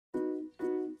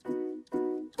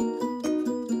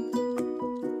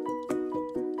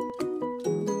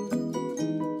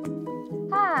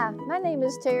name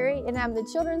is Terry, and I'm the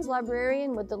children's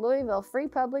librarian with the Louisville Free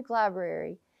Public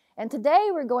Library. And today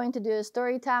we're going to do a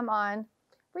story time on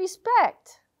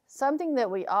respect, something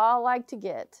that we all like to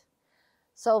get.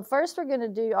 So first we're going to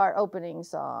do our opening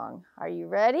song. Are you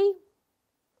ready?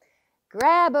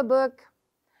 Grab a book,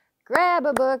 grab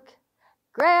a book,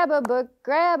 grab a book,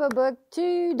 grab a book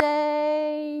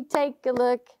today. Take a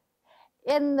look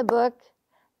in the book.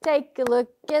 Take a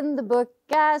look in the book,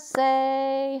 I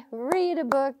say. Read a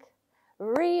book,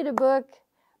 read a book,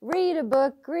 read a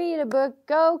book, read a book,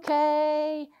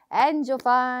 okay. And you'll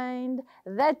find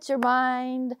that your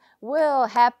mind will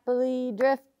happily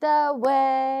drift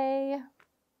away.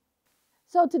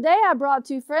 So today I brought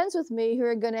two friends with me who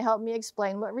are going to help me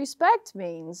explain what respect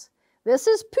means. This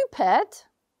is Poupette.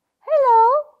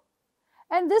 Hello.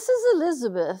 And this is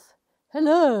Elizabeth.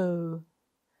 Hello.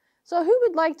 So who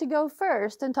would like to go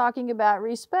first in talking about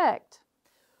respect?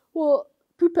 Well,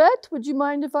 Poupette, would you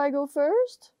mind if I go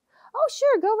first? Oh,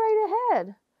 sure, go right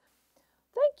ahead.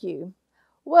 Thank you.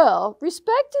 Well,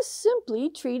 respect is simply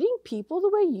treating people the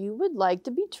way you would like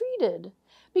to be treated.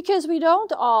 Because we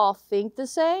don't all think the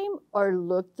same, or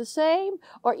look the same,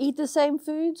 or eat the same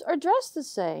foods, or dress the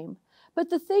same. But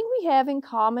the thing we have in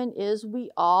common is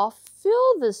we all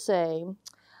feel the same.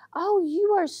 Oh,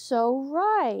 you are so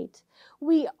right.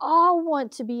 We all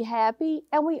want to be happy,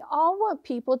 and we all want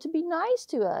people to be nice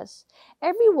to us.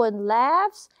 Everyone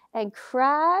laughs and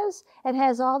cries and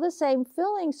has all the same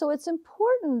feelings, so it's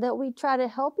important that we try to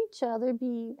help each other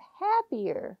be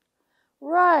happier.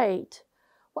 Right.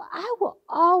 Well, I will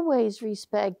always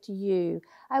respect you.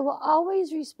 I will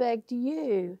always respect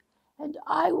you. And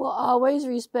I will always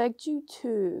respect you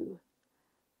too.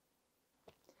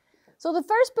 So the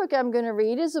first book I'm going to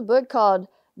read is a book called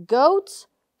Goat's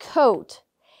Coat.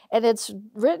 And it's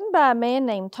written by a man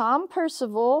named Tom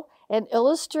Percival and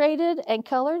illustrated and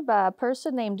colored by a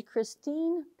person named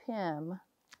Christine Pym.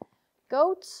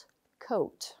 Goat's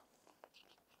Coat.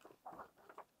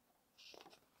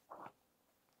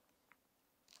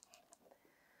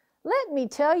 Let me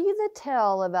tell you the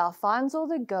tale of Alfonso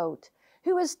the goat,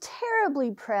 who was terribly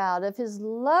proud of his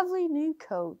lovely new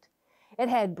coat. It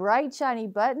had bright shiny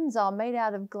buttons all made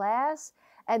out of glass,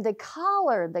 and a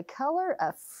collar the color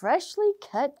of freshly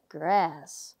cut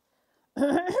grass.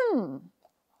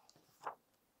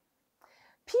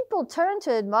 People turned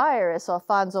to admire as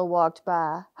Alfonso walked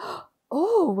by.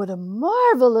 Oh, what a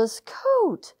marvelous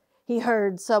coat, he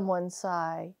heard someone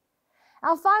sigh.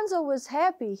 Alfonso was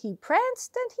happy. He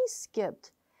pranced and he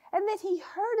skipped, and then he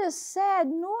heard a sad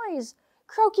noise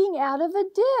croaking out of a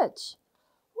ditch.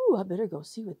 Ooh, I better go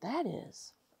see what that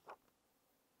is.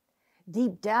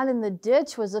 Deep down in the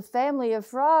ditch was a family of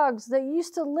frogs that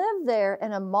used to live there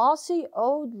in a mossy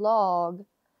old log.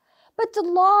 But the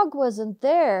log wasn't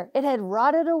there. It had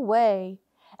rotted away,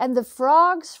 and the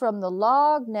frogs from the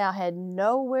log now had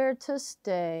nowhere to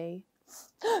stay.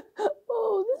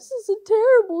 Oh, this is a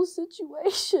terrible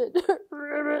situation.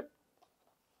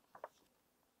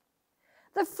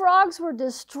 The frogs were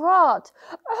distraught.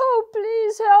 Oh,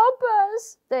 please help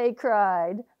us, they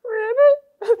cried.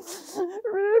 Ribbit,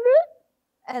 ribbit.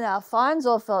 And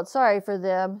Alfonso felt sorry for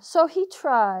them, so he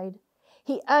tried.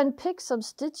 He unpicked some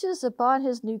stitches upon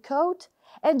his new coat,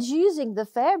 and using the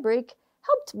fabric,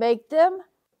 helped make them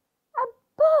a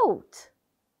boat.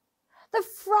 The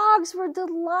frogs were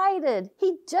delighted.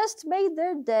 He just made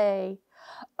their day.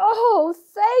 Oh,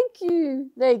 thank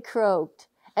you, they croaked,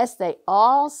 as they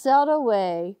all sailed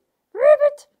away.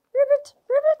 Ribbit, ribbit,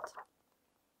 ribbit.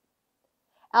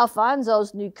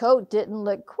 Alfonso's new coat didn't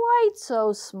look quite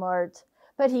so smart,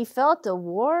 but he felt a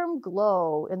warm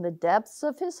glow in the depths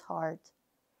of his heart.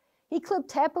 He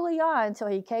clipped happily on till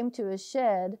he came to a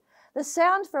shed. The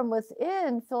sound from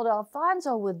within filled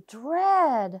Alfonso with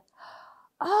dread.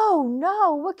 Oh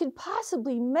no, what could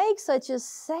possibly make such a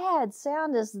sad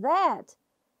sound as that?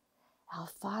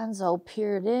 Alfonso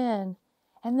peered in,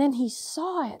 and then he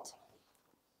saw it.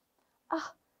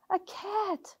 Ah, a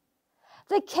cat.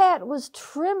 The cat was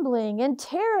trembling and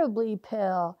terribly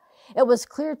pale. It was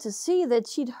clear to see that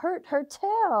she'd hurt her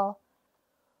tail.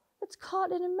 It's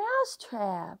caught in a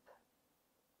mousetrap.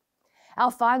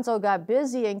 Alfonso got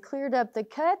busy and cleared up the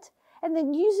cut, and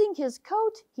then using his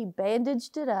coat, he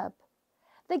bandaged it up.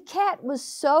 The cat was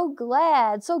so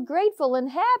glad, so grateful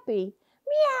and happy.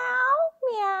 Meow,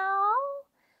 meow.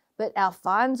 But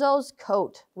Alfonso's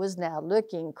coat was now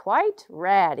looking quite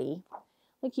ratty.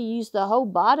 Like he used the whole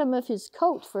bottom of his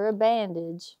coat for a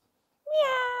bandage.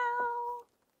 Meow.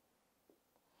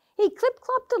 He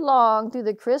clip-clopped along through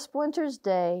the crisp winter's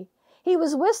day. He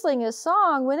was whistling a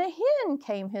song when a hen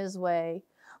came his way.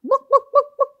 Book, book, book,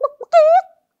 book, book, book.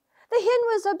 The hen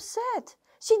was upset.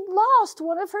 She'd lost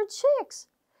one of her chicks.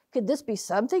 Could this be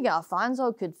something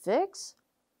Alfonso could fix?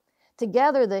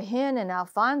 Together the hen and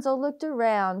Alfonso looked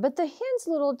around, but the hen's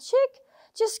little chick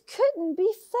just couldn't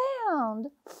be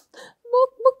found.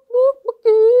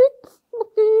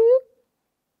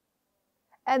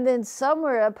 And then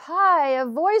somewhere up high a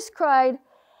voice cried,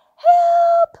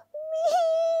 "Help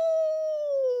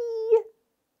me!"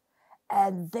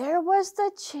 And there was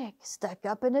the chick stuck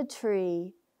up in a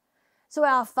tree. So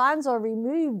Alfonso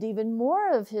removed even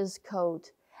more of his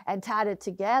coat and tied it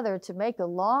together to make a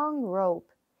long rope.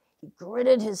 He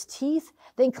gritted his teeth,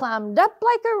 then climbed up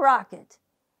like a rocket.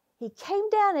 He came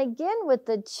down again with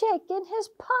the chick in his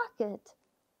pocket.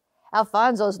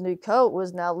 Alfonso's new coat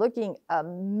was now looking a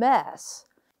mess.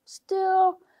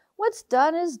 Still, what's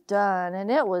done is done,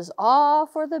 and it was all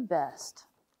for the best.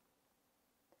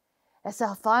 As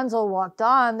Alfonso walked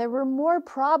on, there were more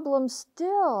problems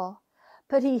still,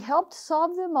 but he helped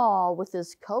solve them all with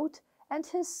his coat and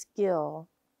his skill.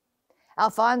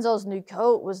 Alfonso's new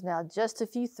coat was now just a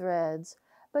few threads,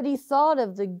 but he thought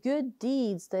of the good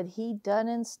deeds that he'd done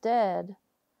instead.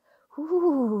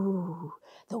 Ooh,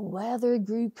 the weather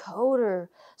grew colder.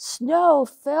 Snow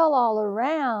fell all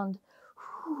around.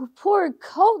 Ooh, poor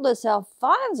coatless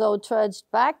Alfonso trudged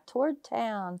back toward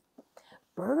town.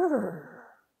 Brrr.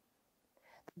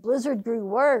 The blizzard grew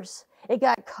worse. It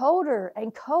got colder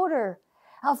and colder.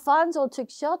 Alfonso took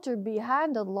shelter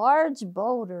behind a large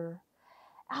boulder.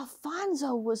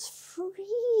 Alfonso was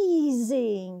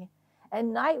freezing,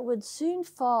 and night would soon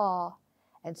fall,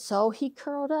 and so he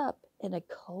curled up in a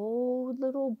cold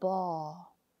little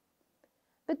ball.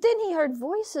 But then he heard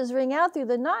voices ring out through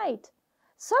the night.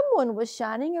 Someone was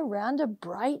shining around a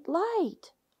bright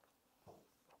light.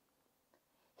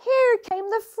 Here came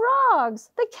the frogs,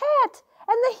 the cat,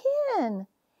 and the hen.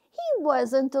 He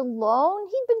wasn't alone.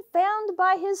 He'd been found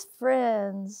by his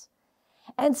friends.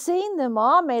 And seeing them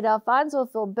all made Alfonso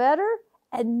feel better.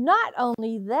 And not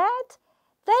only that,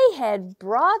 they had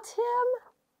brought him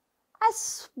a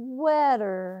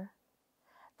sweater.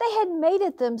 They had made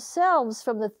it themselves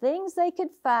from the things they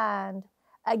could find,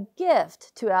 a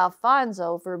gift to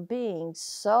Alfonso for being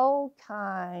so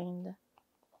kind.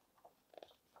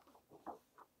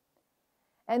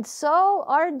 And so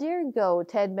our dear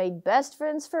goat had made best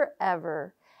friends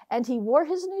forever, and he wore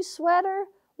his new sweater,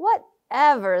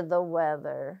 whatever the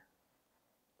weather.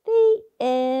 The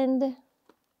end.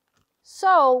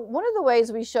 So, one of the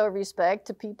ways we show respect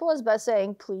to people is by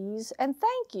saying please and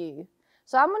thank you.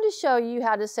 So I'm going to show you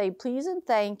how to say please and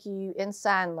thank you in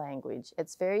sign language.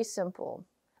 It's very simple.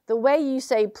 The way you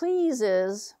say please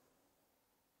is,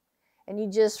 and you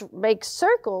just make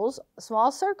circles,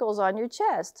 small circles on your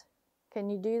chest. Can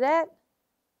you do that?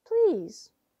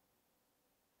 Please.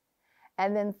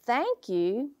 And then thank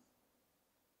you.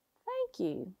 Thank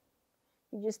you.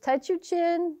 You just touch your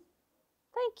chin.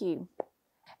 Thank you.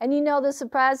 And you know the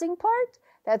surprising part?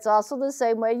 That's also the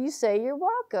same way you say you're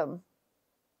welcome.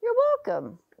 You're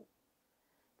welcome.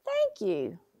 Thank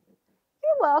you.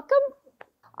 You're welcome.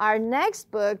 Our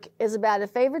next book is about a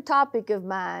favorite topic of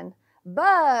mine,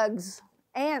 bugs,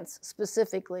 ants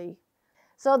specifically.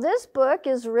 So this book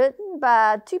is written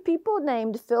by two people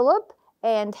named Philip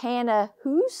and Hannah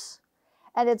Hoos,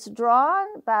 and it's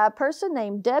drawn by a person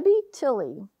named Debbie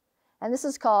Tilley. And this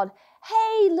is called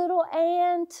Hey Little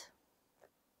Ant.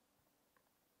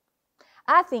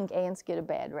 I think ants get a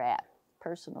bad rap,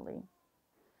 personally.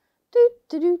 Do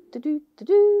do do do do do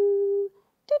do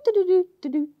do do do do do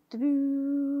do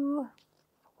do.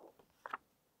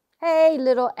 Hey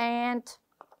little ant.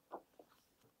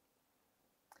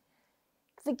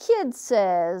 The kid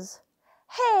says,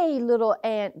 "Hey little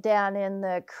ant down in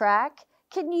the crack,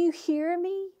 can you hear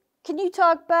me? Can you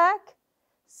talk back?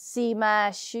 See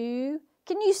my shoe?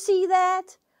 Can you see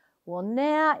that? Well,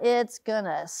 now it's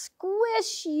gonna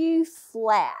squish you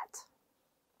flat."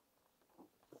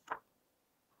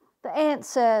 The ant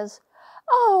says,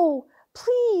 oh,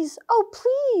 please,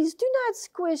 do not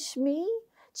squish me.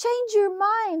 Change your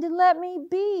mind and let me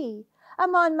be.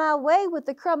 I'm on my way with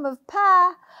a crumb of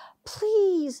pie.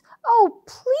 Please, oh,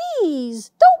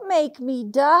 please, don't make me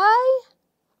die.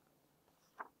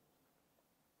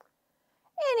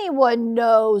 Anyone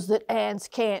knows that ants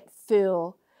can't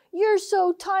feel. You're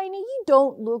so tiny, you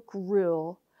don't look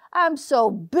real. I'm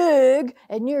so big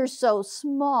and you're so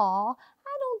small.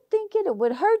 I don't think it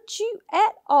would hurt you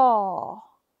at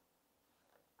all.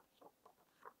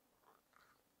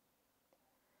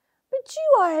 But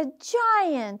you are a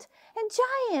giant, and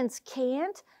giants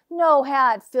can't know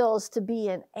how it feels to be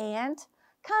an ant.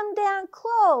 Come down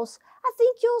close. I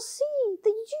think you'll see that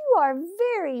you are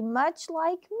very much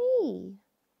like me.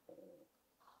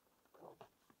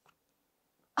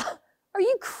 Are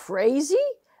you crazy?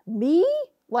 Me?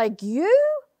 Like you?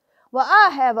 Well, I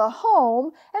have a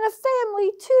home and a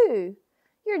family too.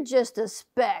 You're just a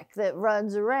speck that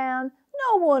runs around.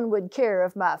 No one would care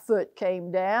if my foot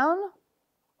came down.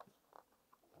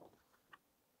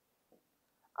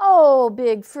 Oh,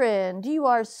 big friend, you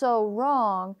are so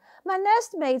wrong. My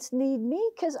nestmates need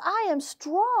me 'cause I am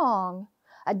strong.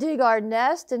 I dig our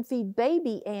nest and feed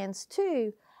baby ants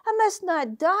too. I must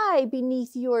not die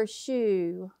beneath your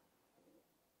shoe.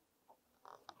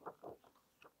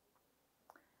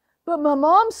 But my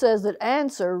mom says that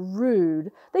ants are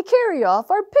rude. They carry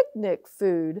off our picnic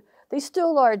food. They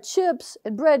steal our chips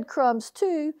and breadcrumbs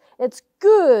too. It's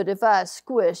good if I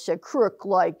squish a crook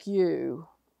like you.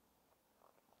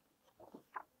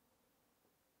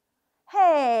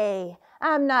 Hey,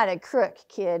 I'm not a crook,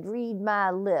 kid. Read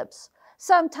my lips.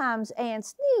 Sometimes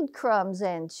ants need crumbs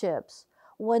and chips.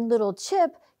 One little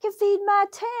chip can feed my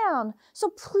town. So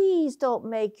please don't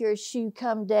make your shoe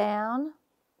come down.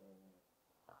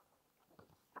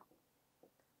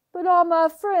 But all my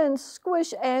friends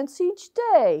squish ants each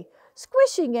day.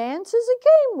 Squishing ants is a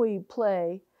game we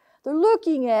play. They're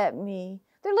looking at me.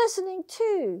 They're listening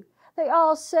too. They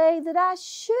all say that I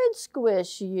should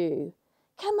squish you.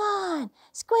 Come on,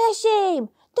 squish him.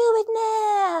 Do it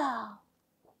now.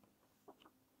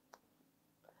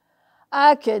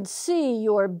 I can see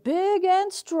you're big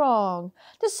and strong.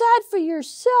 Decide for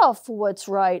yourself what's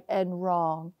right and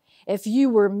wrong. If you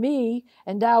were me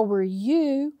and I were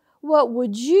you, what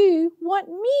would you want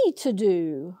me to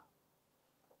do?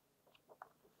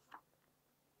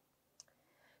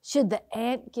 Should the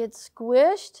ant get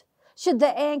squished? Should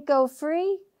the ant go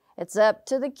free? It's up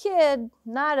to the kid,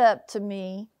 not up to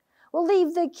me. We'll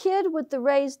leave the kid with the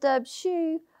raised up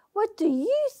shoe. What do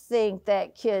you think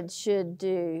that kid should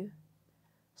do?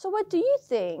 So what do you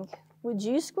think? Would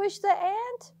you squish the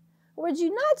ant? Or would you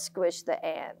not squish the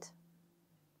ant?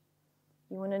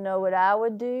 You want to know what I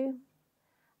would do?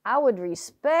 I would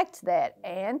respect that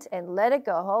ant and let it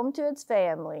go home to its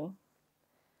family.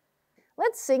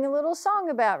 Let's sing a little song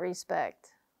about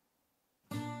respect.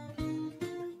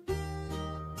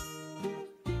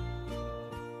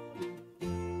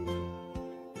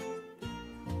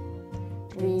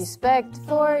 Respect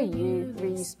for you,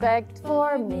 respect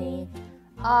for me.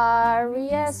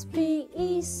 R-E-S-P-E-C-T.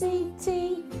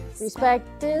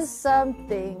 Respect is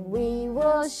something we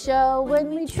will show when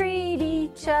we treat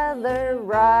each other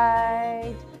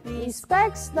right.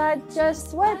 Respect's not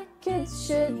just what kids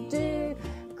should do.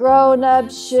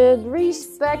 Grown-ups should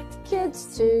respect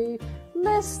kids too.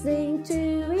 Listening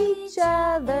to each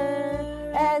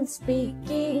other and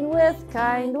speaking with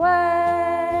kind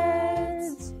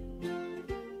words.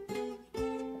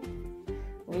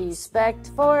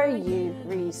 Respect for you,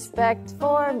 respect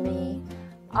for me.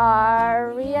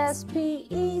 R-E-S-P-E-C-T.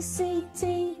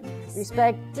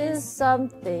 Respect is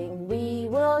something we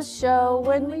will show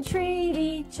when we treat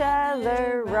each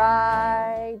other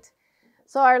right.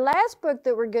 So our last book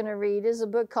that we're going to read is a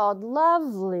book called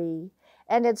Lovely,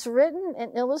 and it's written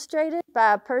and illustrated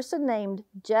by a person named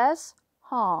Jess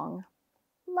Hong.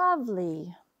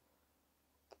 Lovely.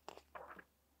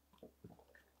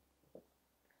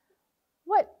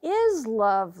 What is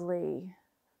lovely?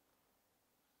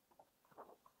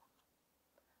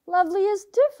 Lovely is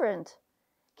different.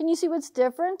 Can you see what's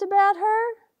different about her?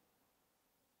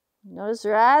 Notice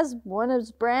her eyes, one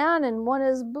is brown and one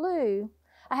is blue.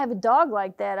 I have a dog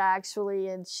like that actually,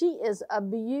 and she is a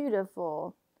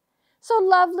beautiful. So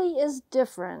lovely is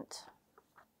different.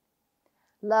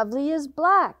 Lovely is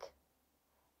black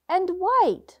and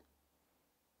white.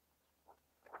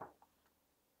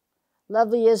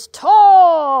 Lovely is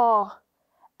tall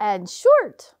and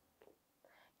short.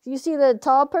 You see the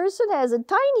tall person has a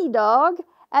tiny dog,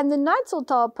 and the not so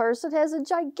tall person has a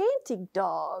gigantic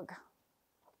dog.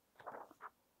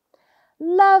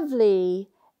 Lovely,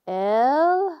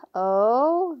 L-O-V-E-L-Y,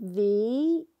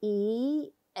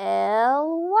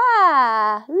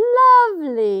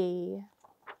 lovely.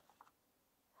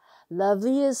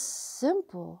 Lovely is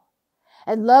simple,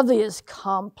 and lovely is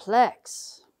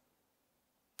complex.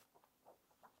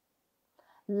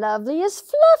 Lovely is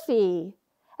fluffy,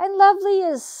 and lovely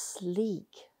is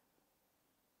sleek.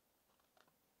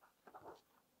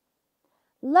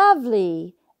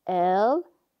 Lovely, L-O-V-E-L-Y,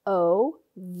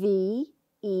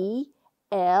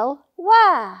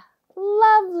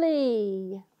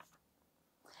 lovely.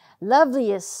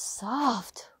 Lovely is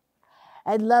soft,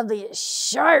 and lovely is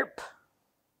sharp.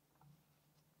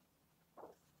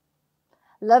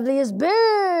 Lovely is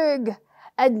big,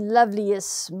 and lovely is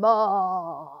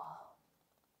small.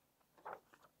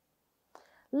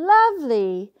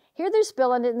 Lovely. Here they're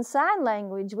spelling it in sign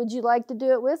language. Would you like to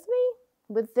do it with me?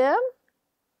 with them.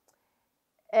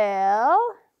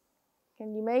 L.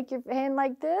 Can you make your hand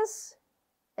like this?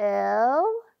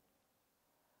 L.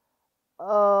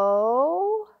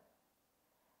 O.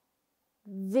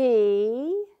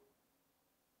 V.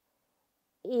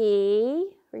 E.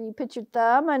 Where you put your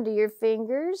thumb under your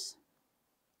fingers.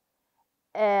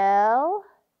 L.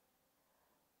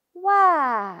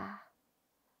 Y.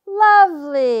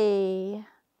 Lovely.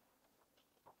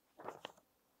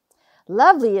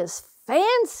 Lovely is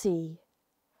fancy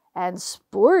and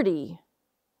sporty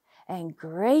and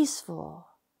graceful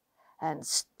and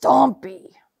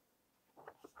stompy.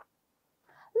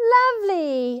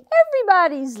 Lovely.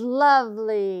 Everybody's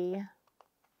lovely.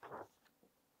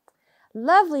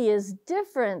 Lovely is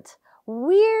different,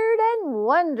 weird, and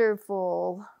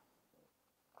wonderful.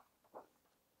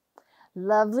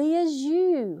 Lovely is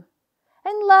you,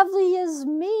 and lovely is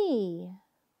me.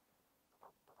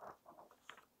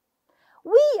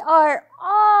 We are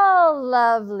all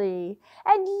lovely,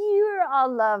 and you're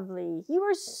all lovely. You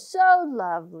are so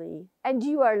lovely, and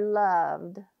you are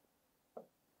loved.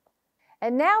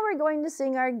 And now we're going to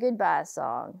sing our goodbye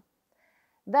song.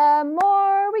 The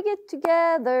more we get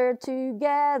together,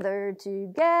 together,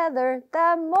 together,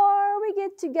 the more we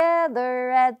get together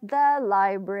at the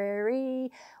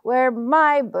library, where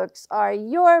my books are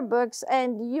your books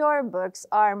and your books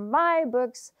are my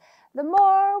books. The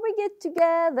more we get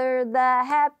together, the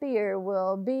happier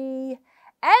we'll be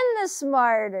and the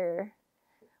smarter.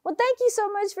 Well, thank you so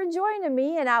much for joining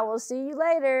me, and I will see you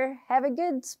later. Have a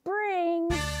good spring.